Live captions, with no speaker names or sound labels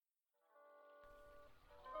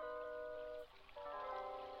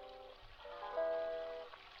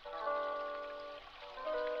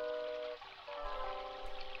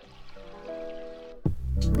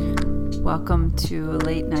Welcome to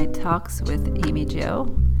Late Night Talks with Amy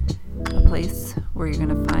Jo, a place where you're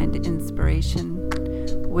going to find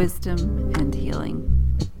inspiration, wisdom, and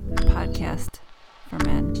healing. A podcast for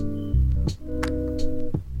men.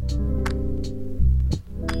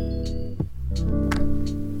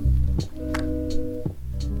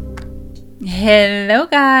 Hello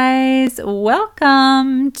guys,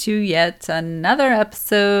 welcome to yet another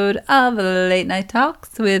episode of Late Night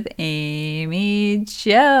Talks with Amy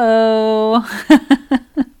Jo.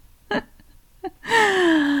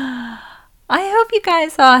 I hope you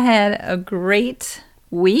guys all had a great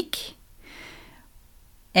week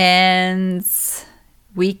and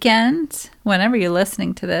weekend, whenever you're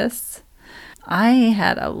listening to this. I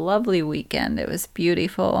had a lovely weekend. It was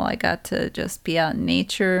beautiful. I got to just be out in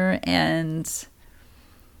nature and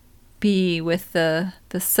be with the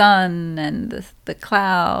sun and the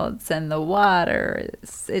clouds and the water.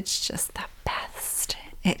 It's just the best.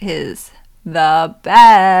 It is the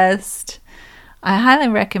best. I highly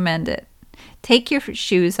recommend it. Take your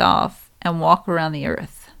shoes off and walk around the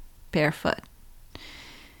earth barefoot.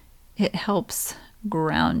 It helps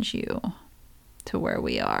ground you to where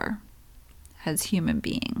we are as human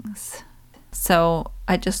beings. So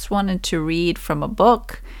I just wanted to read from a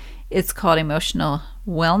book. It's called Emotional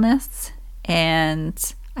Wellness,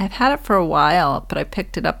 and I've had it for a while, but I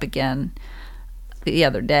picked it up again the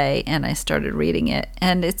other day and I started reading it.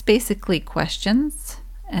 And it's basically questions,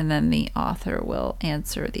 and then the author will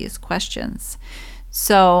answer these questions.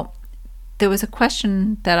 So there was a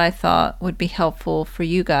question that I thought would be helpful for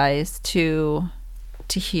you guys to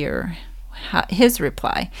hear his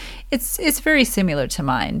reply. It's very similar to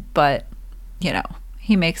mine, but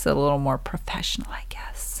he makes it a little more professional, I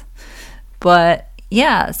guess. But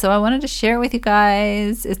yeah, so I wanted to share with you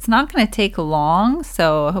guys. It's not going to take long,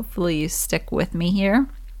 so hopefully you stick with me here.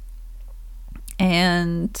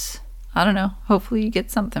 And I don't know, hopefully you get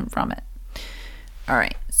something from it. All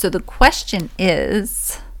right, so the question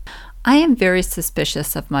is, I am very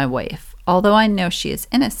suspicious of my wife. Although I know she is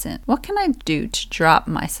innocent, what can I do to drop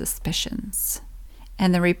my suspicions?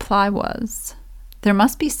 And the reply was, there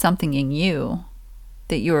must be something in you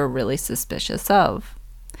that you are really suspicious of.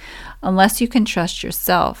 Unless you can trust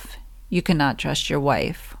yourself, you cannot trust your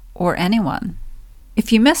wife or anyone.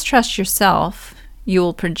 If you mistrust yourself, you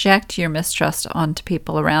will project your mistrust onto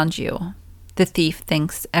people around you. The thief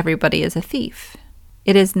thinks everybody is a thief.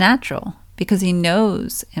 It is natural because he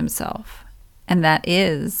knows himself, and that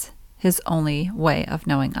is his only way of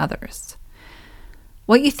knowing others.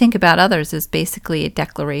 What you think about others is basically a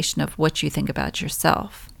declaration of what you think about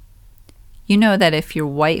yourself. You know that if your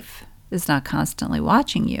wife is not constantly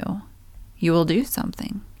watching you, you will do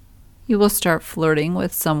something. You will start flirting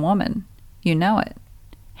with some woman. You know it.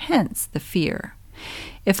 Hence the fear.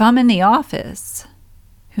 If I'm in the office,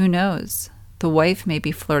 who knows? The wife may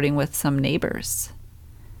be flirting with some neighbors.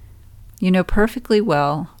 You know perfectly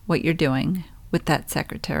well what you're doing with that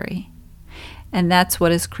secretary. And that's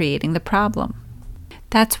what is creating the problem.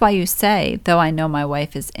 That's why you say, though I know my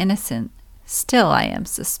wife is innocent, still I am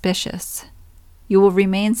suspicious. You will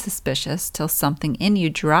remain suspicious till something in you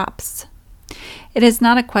drops. It is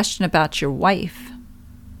not a question about your wife.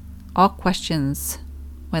 All questions,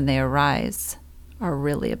 when they arise, are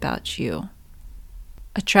really about you.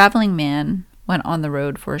 A traveling man went on the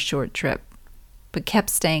road for a short trip, but kept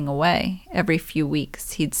staying away. Every few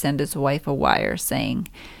weeks, he'd send his wife a wire saying,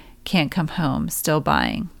 can't come home, still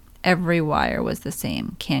buying. Every wire was the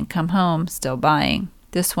same. Can't come home, still buying.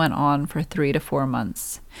 This went on for 3 to 4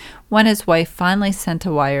 months. When his wife finally sent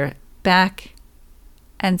a wire back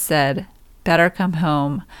and said, better come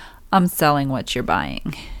home, I'm selling what you're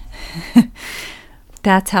buying.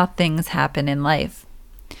 That's how things happen in life.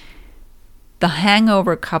 The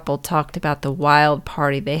hangover couple talked about the wild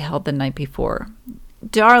party they held the night before.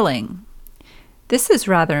 Darling, this is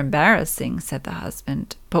rather embarrassing, said the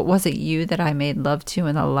husband, but was it you that I made love to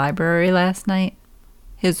in the library last night?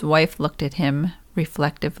 His wife looked at him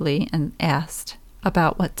reflectively and asked,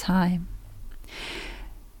 about what time?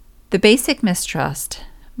 The basic mistrust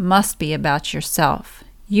must be about yourself.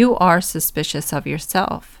 You are suspicious of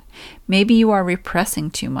yourself. Maybe you are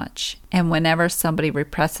repressing too much, and whenever somebody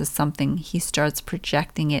represses something, he starts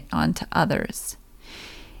projecting it onto others.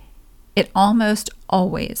 It almost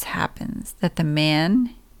always happens that the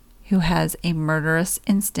man who has a murderous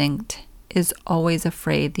instinct is always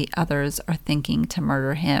afraid the others are thinking to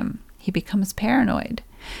murder him. He becomes paranoid.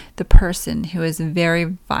 The person who is very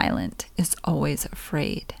violent is always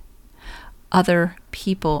afraid. Other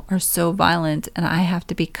people are so violent, and I have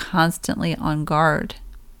to be constantly on guard.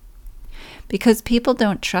 Because people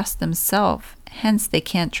don't trust themselves Hence, they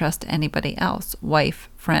can't trust anybody else: wife,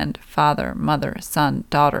 friend, father, mother, son,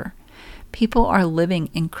 daughter. People are living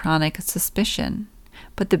in chronic suspicion,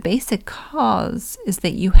 but the basic cause is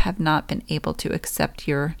that you have not been able to accept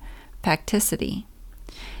your facticity.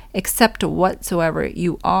 Accept whatsoever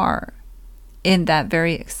you are. In that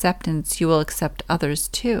very acceptance, you will accept others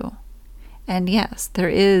too. And yes, there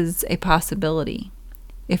is a possibility.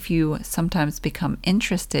 If you sometimes become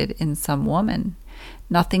interested in some woman,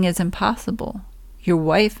 nothing is impossible. Your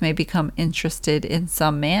wife may become interested in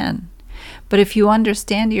some man. But if you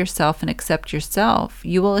understand yourself and accept yourself,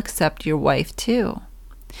 you will accept your wife too.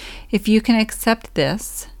 If you can accept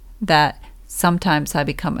this, that sometimes I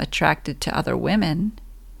become attracted to other women,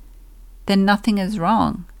 then nothing is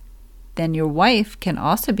wrong. Then your wife can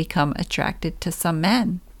also become attracted to some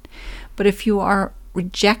men. But if you are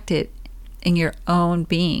rejected in your own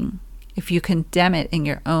being, if you condemn it in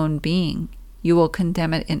your own being, you will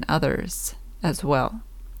condemn it in others as well.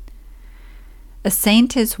 A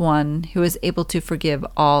saint is one who is able to forgive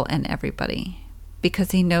all and everybody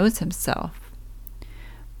because he knows himself.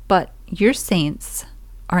 But your saints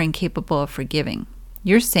are incapable of forgiving.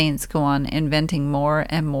 Your saints go on inventing more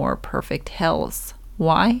and more perfect hells.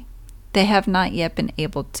 Why? They have not yet been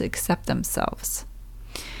able to accept themselves.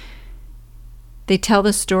 They tell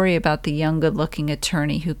the story about the young, good-looking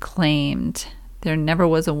attorney who claimed there never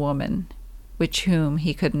was a woman with whom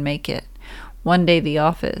he couldn't make it. One day the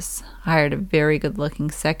office hired a very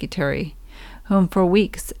good-looking secretary, whom for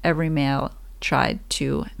weeks every male tried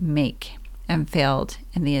to make and failed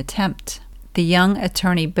in the attempt. The young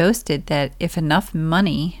attorney boasted that if enough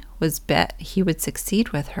money was bet, he would succeed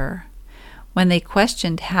with her. When they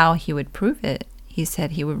questioned how he would prove it, he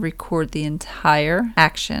said he would record the entire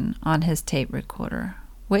action on his tape recorder,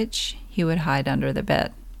 which he would hide under the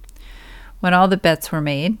bed. When all the bets were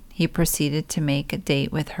made, he proceeded to make a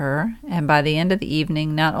date with her, and by the end of the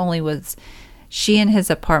evening, not only was she in his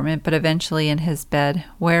apartment, but eventually in his bed,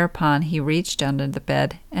 whereupon he reached under the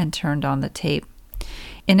bed and turned on the tape.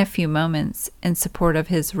 In a few moments, in support of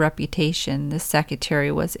his reputation, the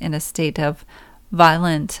secretary was in a state of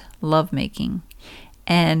violent lovemaking,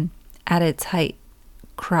 and at its height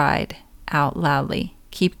cried out loudly,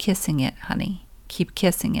 "Keep kissing it, honey, keep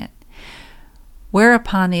kissing it."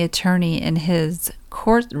 Whereupon the attorney in his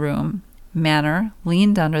courtroom manner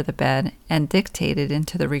leaned under the bed and dictated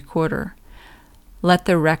into the recorder, "Let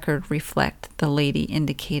the record reflect the lady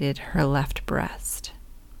indicated her left breast."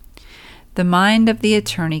 The mind of the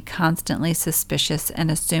attorney constantly suspicious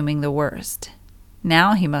and assuming the worst.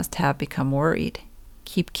 Now he must have become worried.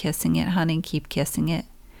 Keep kissing it, honey, keep kissing it.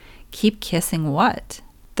 Keep kissing what?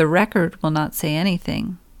 The record will not say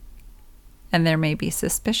anything, and there may be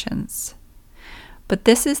suspicions. But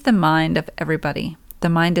this is the mind of everybody. The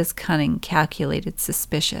mind is cunning, calculated,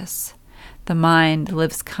 suspicious. The mind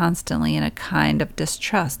lives constantly in a kind of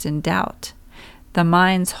distrust and doubt. The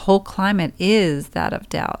mind's whole climate is that of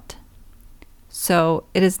doubt. So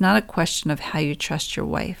it is not a question of how you trust your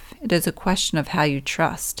wife. It is a question of how you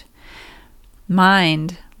trust.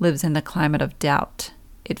 Mind lives in the climate of doubt.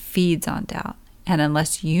 It feeds on doubt. And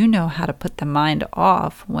unless you know how to put the mind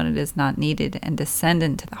off when it is not needed and descend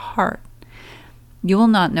into the heart, you will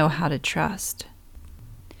not know how to trust.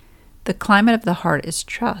 The climate of the heart is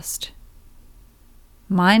trust.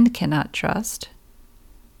 Mind cannot trust.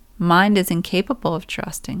 Mind is incapable of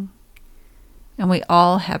trusting. And we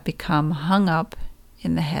all have become hung up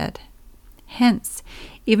in the head. Hence,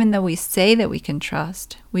 even though we say that we can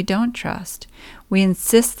trust, we don't trust. We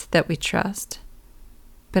insist that we trust,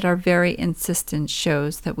 but our very insistence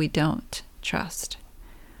shows that we don't trust.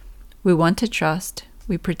 We want to trust.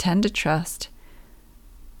 We pretend to trust.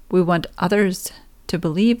 We want others to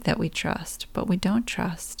believe that we trust, but we don't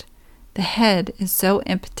trust. The head is so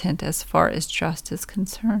impotent as far as trust is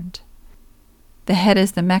concerned. The head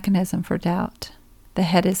is the mechanism for doubt. The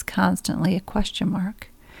head is constantly a question mark.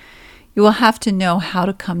 You will have to know how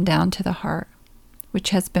to come down to the heart, which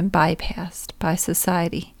has been bypassed by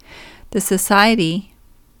society. The society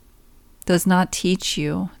does not teach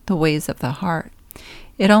you the ways of the heart.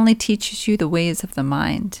 It only teaches you the ways of the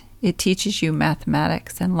mind. It teaches you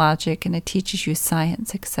mathematics and logic, and it teaches you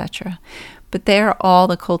science, etc. But they are all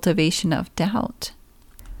the cultivation of doubt.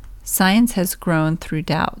 Science has grown through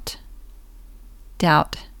doubt.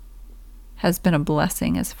 Doubt has been a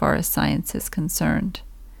blessing as far as science is concerned.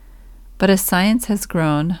 But as science has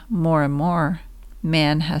grown more and more,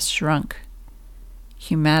 man has shrunk.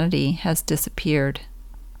 Humanity has disappeared.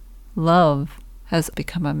 Love has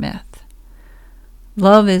become a myth.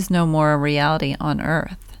 Love is no more a reality on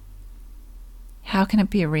earth. How can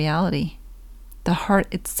it be a reality? The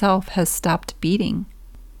heart itself has stopped beating.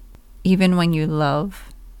 Even when you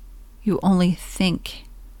love, you only think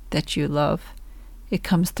that you love. It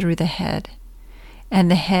comes through the head. And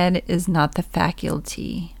the head is not the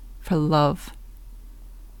faculty for love.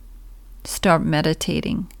 Start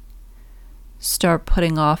meditating. Start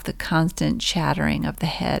putting off the constant chattering of the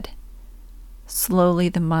head. Slowly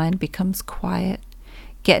the mind becomes quiet.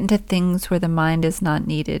 Get into things where the mind is not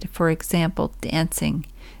needed. For example, dancing.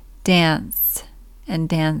 Dance and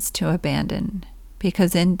dance to abandon.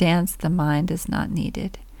 Because in dance the mind is not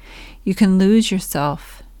needed. You can lose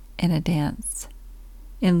yourself in a dance.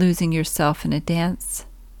 In losing yourself in a dance,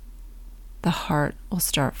 the heart will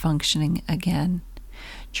start functioning again.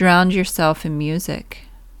 Drown yourself in music,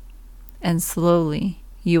 and slowly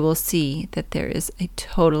you will see that there is a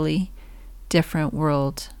totally different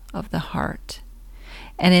world of the heart.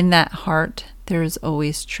 And in that heart, there is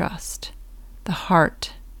always trust. The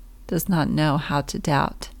heart does not know how to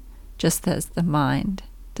doubt, just as the mind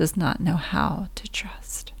does not know how to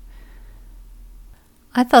trust.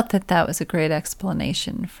 I thought that was a great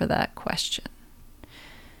explanation for that question.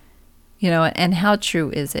 And how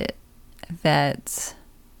true is it that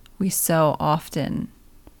we so often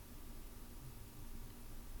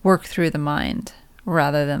work through the mind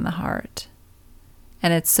rather than the heart?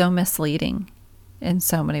 And it's so misleading in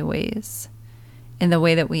so many ways. In the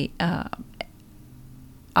way that we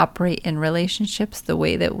operate in relationships, the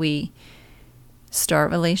way that we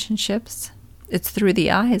start relationships, it's through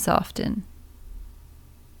the eyes often.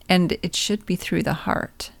 And it should be through the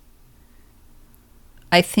heart.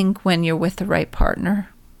 I think when you're with the right partner,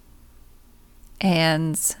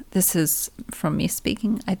 and this is from me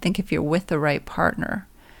speaking, I think if you're with the right partner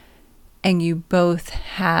and you both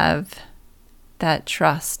have that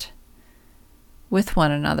trust with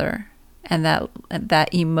one another and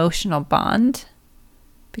that emotional bond,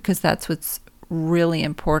 because that's what's really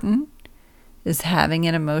important, is having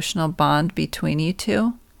an emotional bond between you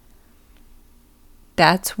two,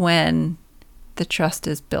 that's when the trust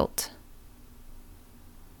is built.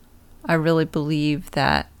 I really believe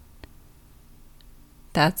that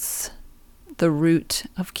that's the root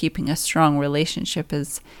of keeping a strong relationship,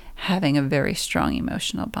 is having a very strong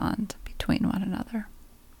emotional bond between one another.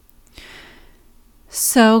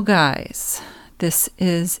 So guys, this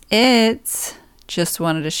is it. Just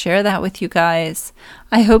wanted to share that with you guys.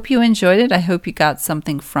 I hope you enjoyed it. I hope you got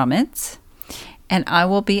something from it. And I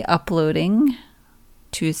will be uploading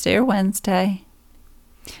Tuesday or Wednesday.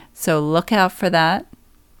 So look out for that.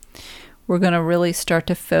 We're going to really start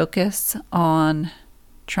to focus on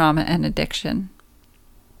trauma and addiction.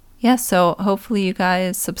 Yeah, so hopefully you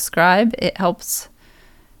guys subscribe. It helps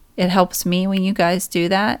me when you guys do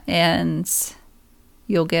that, and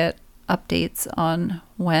you'll get updates on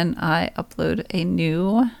when I upload a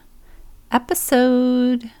new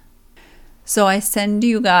episode. So I send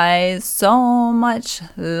you guys so much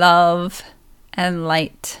love and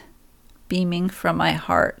light beaming from my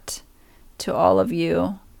heart to all of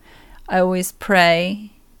you. I always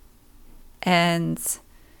pray and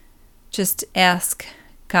just ask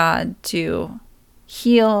God to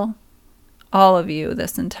heal all of you,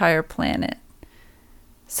 this entire planet,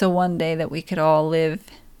 so one day that we could all live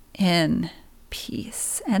in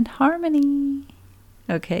peace and harmony.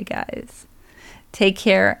 Okay, guys. Take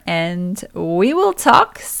care, and we will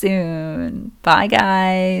talk soon. Bye,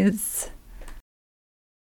 guys.